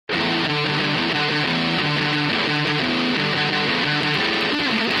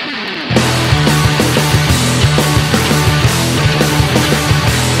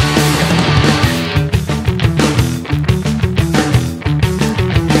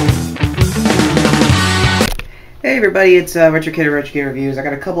everybody, it's Retro Kid of Retro Kid Reviews. I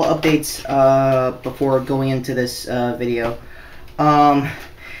got a couple of updates before going into this video. For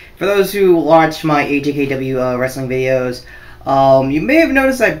those who watch my AJKW wrestling videos, you may have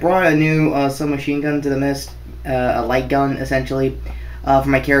noticed I brought a new submachine gun to the mist, a light gun essentially, for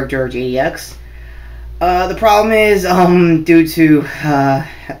my character JDX. The problem is, due to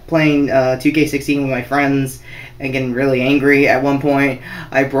playing 2K16 with my friends and getting really angry at one point,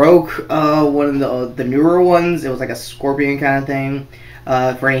 I broke one of the newer ones. It was like a scorpion kind of thing,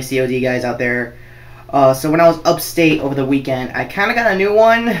 for any COD guys out there. So when I was upstate over the weekend, I kind of got a new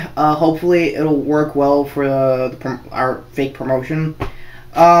one. Hopefully it'll work well for our fake promotion.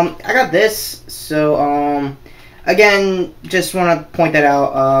 I got this, so again, just want to point that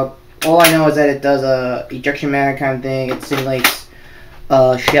out. All I know is that it does a ejection mag kind of thing. It simulates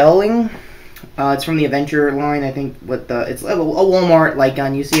shelling. It's from the Adventure line, I think. It's a Walmart light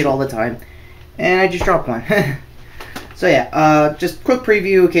gun. You see it all the time, and I just dropped one. So yeah, just quick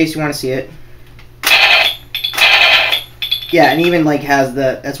preview in case you want to see it. Yeah, and even like has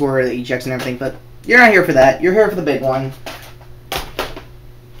that's where it ejects and everything. But you're not here for that. You're here for the big one.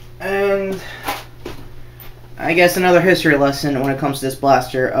 And I guess another history lesson when it comes to this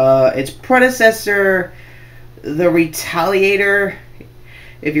blaster. Its predecessor, the Retaliator.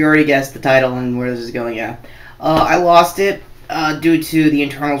 If you already guessed the title and where this is going, yeah. I lost it due to the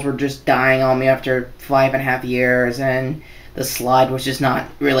internals were just dying on me after 5.5 years, and the slide was just not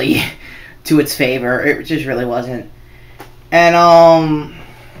really to its favor. It just really wasn't. And,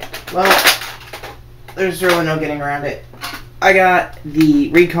 well, there's really no getting around it. I got the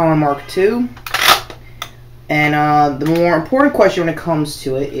Recon Mark II. And the more important question when it comes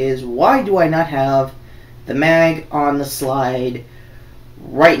to it is, why do I not have the mag on the slide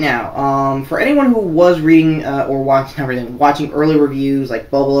right now? For anyone who was reading or watching early reviews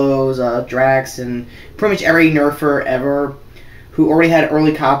like Bublos, Drax, and pretty much every nerfer ever who already had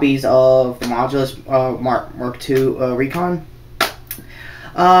early copies of the modulus Mark II Recon,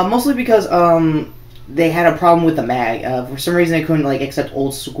 mostly because they had a problem with the mag. For some reason they couldn't like accept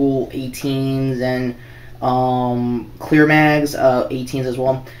old school 18s and clear mags, 18s as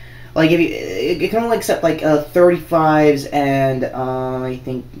well. Like, if you, it can only accept like 35s and I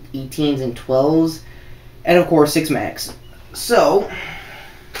think 18s and 12s, and of course 6 mags. So,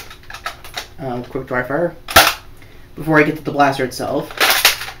 quick dry fire before I get to the blaster itself.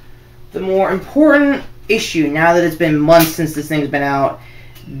 The more important issue, now that it's been months since this thing's been out,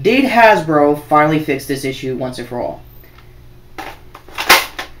 did Hasbro finally fix this issue once and for all?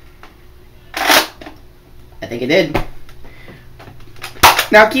 I think it did.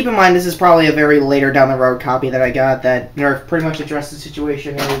 Now, keep in mind, this is probably a very later down the road copy that I got that Nerf pretty much addressed the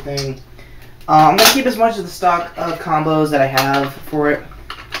situation and everything. I'm going to keep as much of the stock combos that I have for it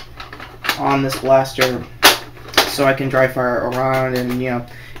on this blaster so I can dry fire around and, you know,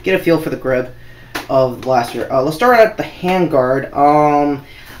 get a feel for the grip of the blaster. Let's start at the handguard.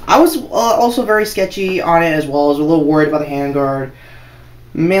 I was also very sketchy on it as well. I was a little worried about the handguard,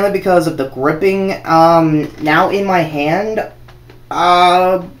 mainly because of the gripping. Now in my hand,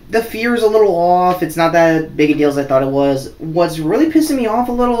 the fear is a little off. It's not that big a deal as I thought it was. What's really pissing me off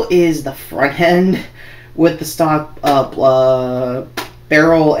a little is the front end with the stock barrel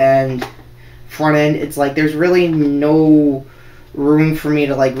and front end. It's like there's really no room for me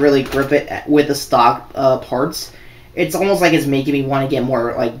to like really grip it with the stock parts. It's almost like it's making me want to get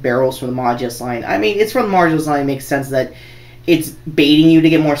more like barrels from the Modulus line. I mean, it's from the Modulus line. It makes sense that it's baiting you to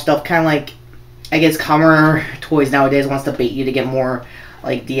get more stuff, kind of like, I guess, Comer Toys nowadays wants to bait you to get more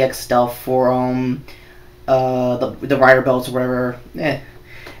like DX stuff for the rider belts or whatever.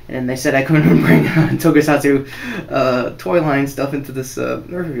 And they said I couldn't bring Tokusatsu toy line stuff into this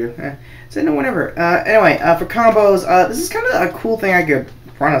Nerf review. So no, whatever. Anyway, for combos, this is kind of a cool thing. I could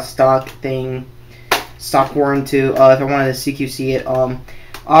run a stock war into if I wanted to CQC it.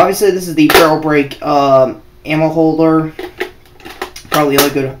 Obviously, this is the barrel break ammo holder. Probably a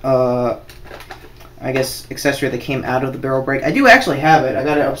good, I guess, accessory that came out of the barrel break. I do actually have it. I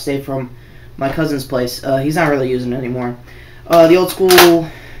got it upstate from my cousin's place. He's not really using it anymore. The old school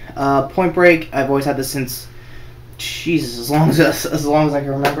point break. I've always had this since, Jesus, as long as I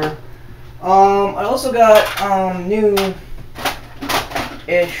can remember. I also got new-ish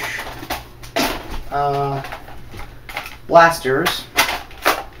blasters.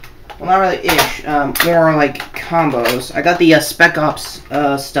 Well, not really ish. More like combos. I got the Spec Ops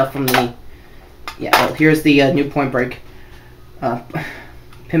stuff from the. Yeah, well, here's the new Point Break.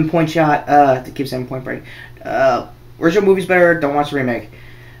 Pinpoint shot. To keep saying Point Break. Original movie's better. Don't watch the remake.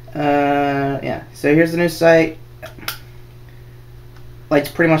 Yeah. So here's the new sight. light's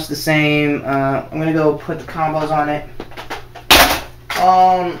pretty much the same. I'm gonna go put the combos on it.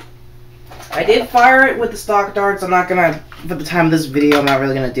 I did fire it with the stock darts. I'm not gonna, for the time of this video, I'm not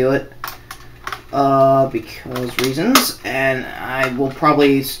really gonna do it. Because reasons, and I will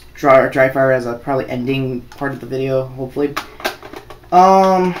probably dry fire as a probably ending part of the video, hopefully.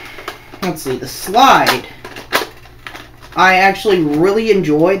 Let's see, the slide. I actually really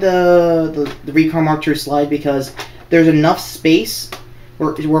enjoy the Recon Mark II slide because there's enough space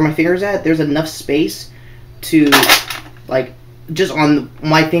where my finger's at. There's enough space to, like, just on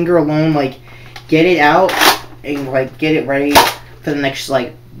my finger alone, like, get it out and, like, get it ready for the next,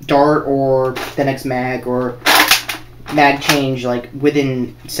 like, dart or the next mag or mag change, like,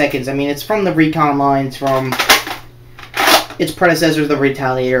 within seconds. I mean, it's from the Recon line. It's from its predecessor, the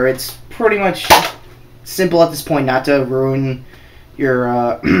Retaliator. It's pretty much simple at this point not to ruin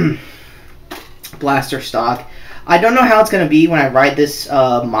your blaster stock. I don't know how it's going to be when I ride this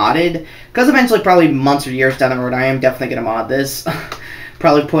modded, because eventually, probably months or years down the road, I am definitely going to mod this.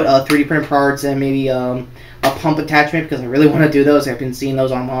 Probably put 3D print parts and maybe a pump attachment, because I really want to do those. I've been seeing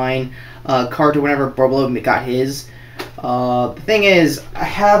those online. Carter, whenever Boblo got his. The thing is, I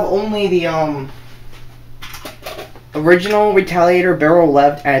have only the original Retaliator barrel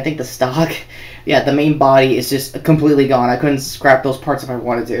left, and I think the stock, yeah, the main body is just completely gone. I couldn't scrap those parts if I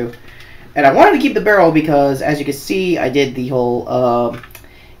wanted to. And I wanted to keep the barrel because, as you can see, I did the whole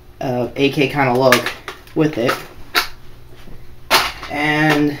AK kind of look with it.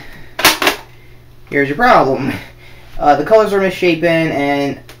 And here's your problem. The colors are misshapen,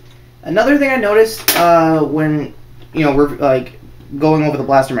 and another thing I noticed when, you know, we're like going over the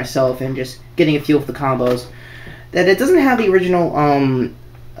blaster myself and just getting a feel for the combos, that it doesn't have the original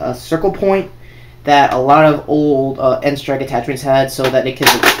circle point that a lot of old N-Strike attachments had, so that it could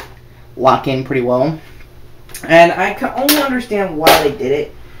lock in pretty well. And I can only understand why they did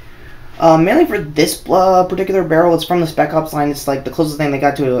it. Mainly for this particular barrel, it's from the Spec Ops line. It's like the closest thing they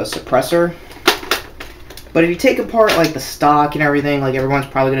got to a suppressor. But if you take apart like the stock and everything, like everyone's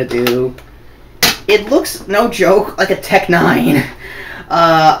probably gonna do, it looks, no joke, like a Tech 9.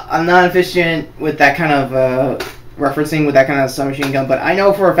 I'm not efficient with that kind of referencing with that kind of submachine gun, but I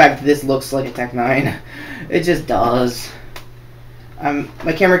know for a fact this looks like a Tech 9. It just does.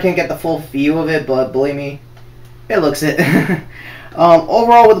 My camera can't get the full view of it, but believe me, it looks it.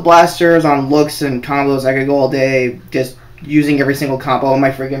 Overall, with the blasters on looks and combos, I could go all day just using every single combo in my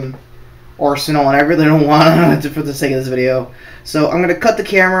freaking arsenal, and I really don't want to for the sake of this video. So I'm going to cut the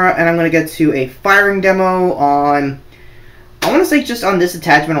camera, and I'm going to get to a firing demo on, I want to say just on this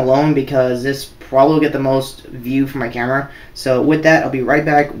attachment alone, because this probably will get the most view from my camera. So with that, I'll be right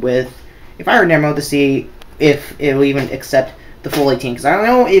back with a firing demo to see if it will even accept the full 18, because I don't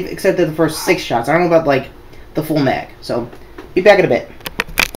know if it accepted the first 6 shots. I don't know about, like, the full mag. So be back in a bit.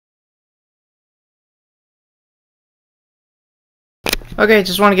 Okay,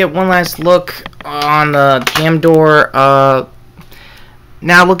 just want to get one last look on the jam door.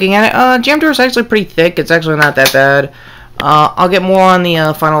 Now looking at it, jam door is actually pretty thick. It's actually not that bad. I'll get more on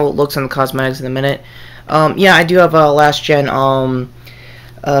the final looks on the cosmetics in a minute. Yeah, I do have a last gen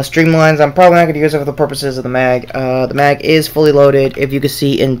streamlines. I'm probably not going to use it for the purposes of the mag. The mag is fully loaded. If you can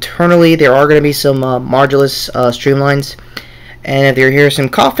see internally, there are going to be some Modulus streamlines. And if you hear some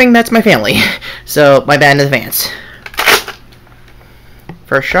coughing, that's my family. So, my bad in advance.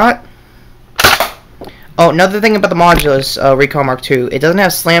 First shot. Oh, another thing about the Modulus Recon Mark II. It doesn't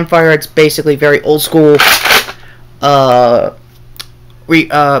have slam fire. It's basically very old school Murph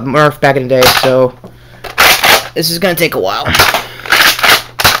back in the day. So, this is going to take a while.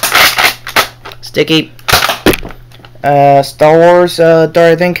 Sticky. Star Wars dart,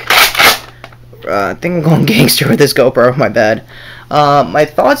 I think. I think I'm going gangster with this GoPro. My bad. My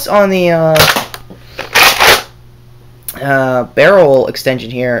thoughts on the barrel extension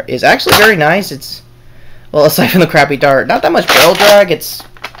here is actually very nice. It's, well, aside from the crappy dart, not that much barrel drag. It's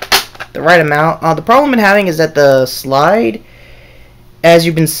the right amount. The problem I'm having is that the slide, as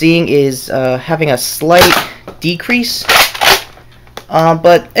you've been seeing, is having a slight decrease.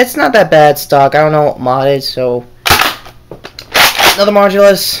 But it's not that bad stock. I don't know what modded, so another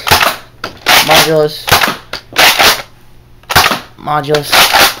Modulus.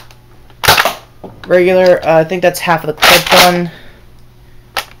 Regular, I think that's half of the clip done.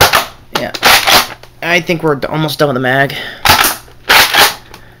 Yeah. I think we're almost done with the mag.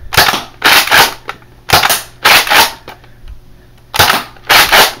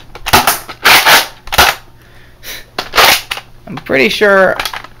 I'm pretty sure,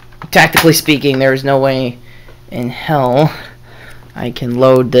 tactically speaking, there's no way in hell I can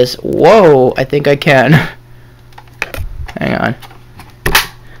load this. Whoa, I think I can. Hang on.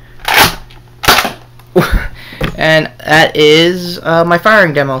 And that is my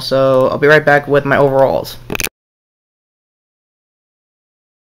firing demo, so I'll be right back with my overalls.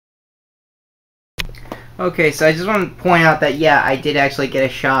 Okay, so I just want to point out that, yeah, I did actually get a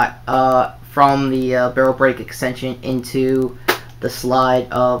shot from the barrel brake extension into the slide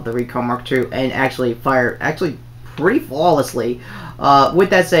of the Recon Mark II, and actually fired pretty flawlessly. With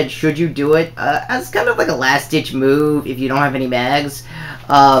that said, should you do it as kind of like a last-ditch move if you don't have any mags?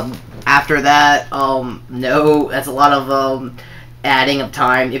 After that, no, that's a lot of adding of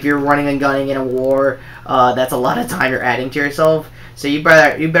time. If you're running and gunning in a war, that's a lot of time you're adding to yourself. So you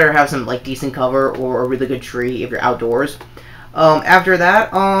better have some like decent cover or a really good tree if you're outdoors. After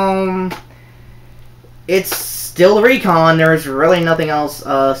that, it's still the Recon. There's really nothing else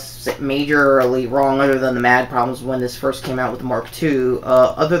majorly wrong other than the mag problems when this first came out with the Mark II.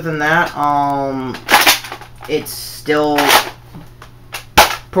 Other than that, it's still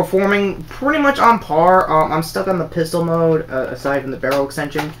performing pretty much on par. I'm stuck on the pistol mode aside from the barrel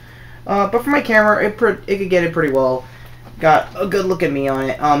extension, but for my camera, it could get it pretty well. Got a good look at me on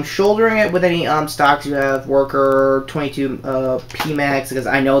it. Shouldering it with any stocks you have, Worker, 22 PMax, because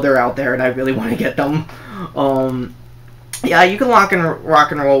I know they're out there and I really want to get them. Yeah, you can rock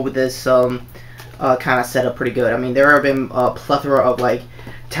and roll with this kind of setup pretty good. I mean, there have been a plethora of like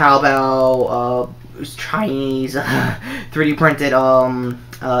Taobao, Chinese 3D printed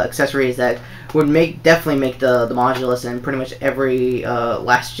accessories that would definitely make the modulus and pretty much every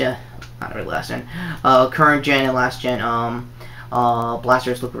current gen and last gen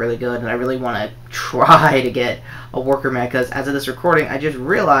blasters look really good, and I really want to try to get a Worker mag, because as of this recording, I just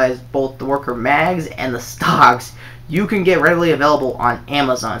realized both the Worker mags and the stocks you can get readily available on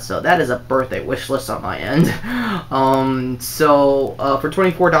Amazon, so that is a birthday wish list on my end. So for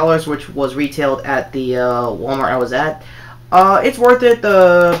 $24, which was retailed at the Walmart I was at, it's worth it.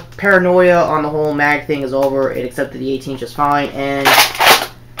 The paranoia on the whole mag thing is over. It accepted the 18 just fine, and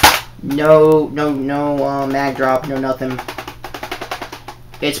no mag drop, no nothing.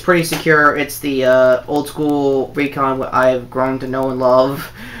 It's pretty secure. It's the old school Recon what I've grown to know and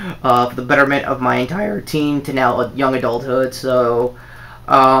love for the betterment of my entire teen to now young adulthood. So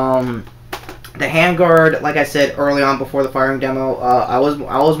the handguard, like I said early on before the firing demo, I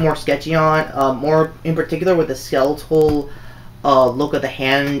was more sketchy on, more in particular with the skeletal look of the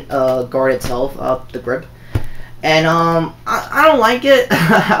hand guard itself, the grip. And I don't like it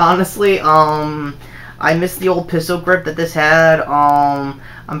honestly. I miss the old pistol grip that this had.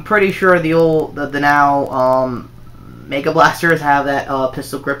 I'm pretty sure the now Mega Blasters have that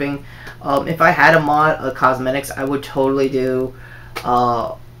pistol gripping. If I had a mod cosmetics, I would totally do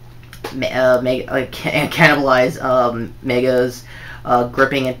cannibalize Mega's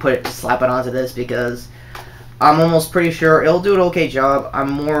gripping and slap it onto this, because I'm almost pretty sure it'll do an okay job.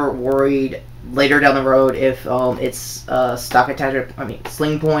 I'm more worried later down the road if its stock attachment,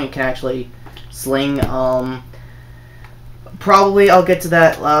 sling point can actually sling. Probably I'll get to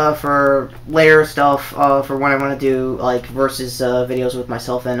that for later stuff, for when I want to do like versus videos with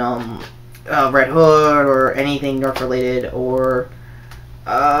myself and Red Hood or anything Nerf related, or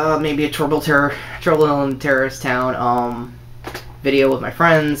maybe a Trouble in Terrorist Town video with my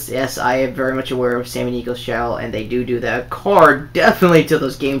friends. Yes, I am very much aware of Sammy Nico's channel, and they do that card definitely to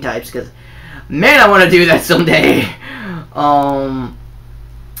those game types, because man, I want to do that someday.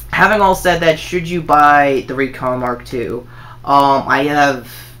 Having all said that, should you buy the Recon Mark II? I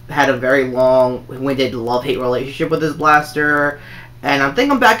have had a very long-winded love-hate relationship with this blaster, and I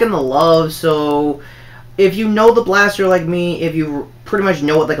think I'm back in the love. So if you know the blaster like me, if you pretty much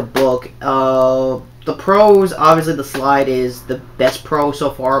know it like a book, the pros, obviously the slide is the best pro so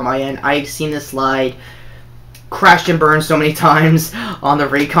far on my end. I've seen this slide crashed and burned so many times on the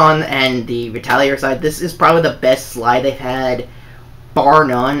Recon and the Retaliator side. This is probably the best slide they've had, bar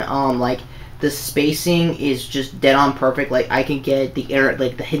none. Like, the spacing is just dead on perfect. Like, I can get the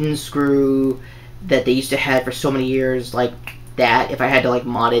the hidden screw that they used to have for so many years, like that, if I had to like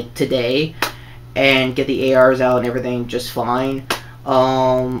mod it today, and get the ARs out and everything just fine.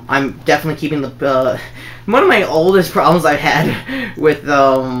 I'm definitely keeping the one of my oldest problems I've had with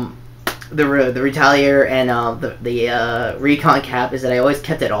the Retaliator and the Recon cap is that I always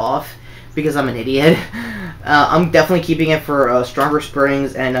kept it off because I'm an idiot. I'm definitely keeping it for stronger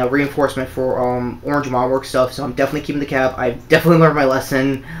springs and reinforcement for orange modwork stuff, so I'm definitely keeping the cap. I've definitely learned my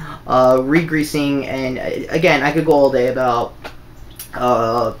lesson. Re-greasing, and again, I could go all day about 10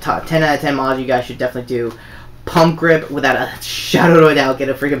 out of 10 mods you guys should definitely do. Pump grip, without a shadow of a doubt, get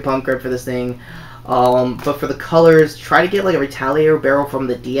a freaking pump grip for this thing. But for the colors, try to get like a Retaliator barrel from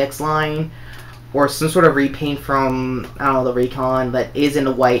the DX line, or some sort of repaint from, I don't know, the Recon that is in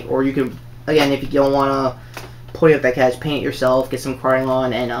the white, or you can again, if you don't want to pony up that cash, paint it yourself, get some carding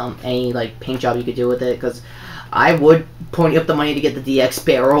on, and any like paint job you could do with it. Because I would pony up the money to get the DX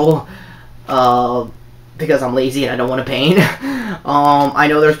barrel, because I'm lazy and I don't want to paint. I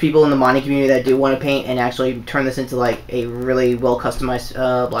know there's people in the modding community that do want to paint and actually turn this into like a really well customized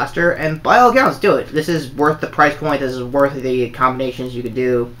blaster, and by all accounts, do it. This is worth the price point. This is worth the combinations you could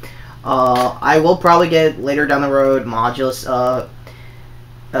do. I will probably get later down the road modulus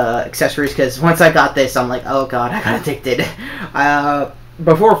accessories, because once I got this, I'm like, oh god, I got addicted.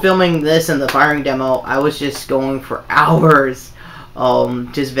 Before filming this and the firing demo, I was just going for hours,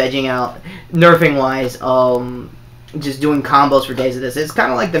 just vegging out, nerfing wise, just doing combos for days of this. It's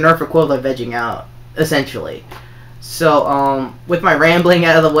kind of like the nerf equivalent of vegging out, essentially. So, with my rambling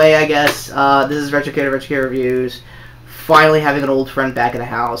out of the way, I guess, this is Retro Reviews. Finally having an old friend back in the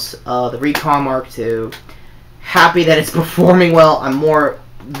house, the Recon Mark II. Happy that it's performing well. I'm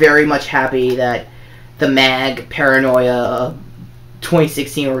very much happy that the mag paranoia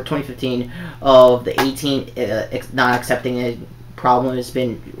 2016 or 2015 of the 18 not accepting it problem has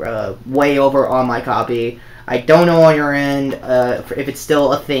been way over on my copy. I don't know on your end if it's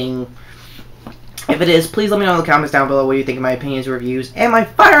still a thing. If it is, please let me know in the comments down below what you think of my opinions, reviews, and my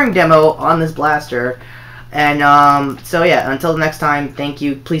firing demo on this blaster. And so yeah, until the next time, thank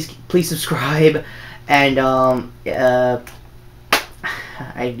you. Please subscribe. And I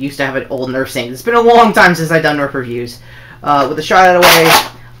used to have an old Nerf saying. It's been a long time since I've done Nerf reviews. With the shot out of the way,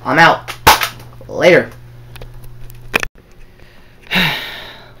 I'm out. Later.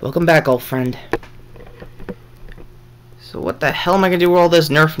 Welcome back, old friend. So what the hell am I gonna do with all this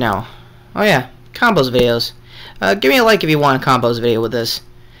Nerf now? Oh yeah, combos videos. Give me a like if you want a combos video with this.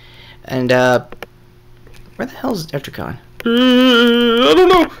 And where the hell is Recon? I don't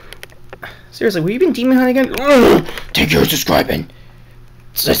know. Seriously, will you been demon hunting again? Thank you for subscribing.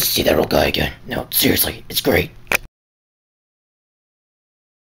 It's nice to see that old guy again. No, seriously, it's great.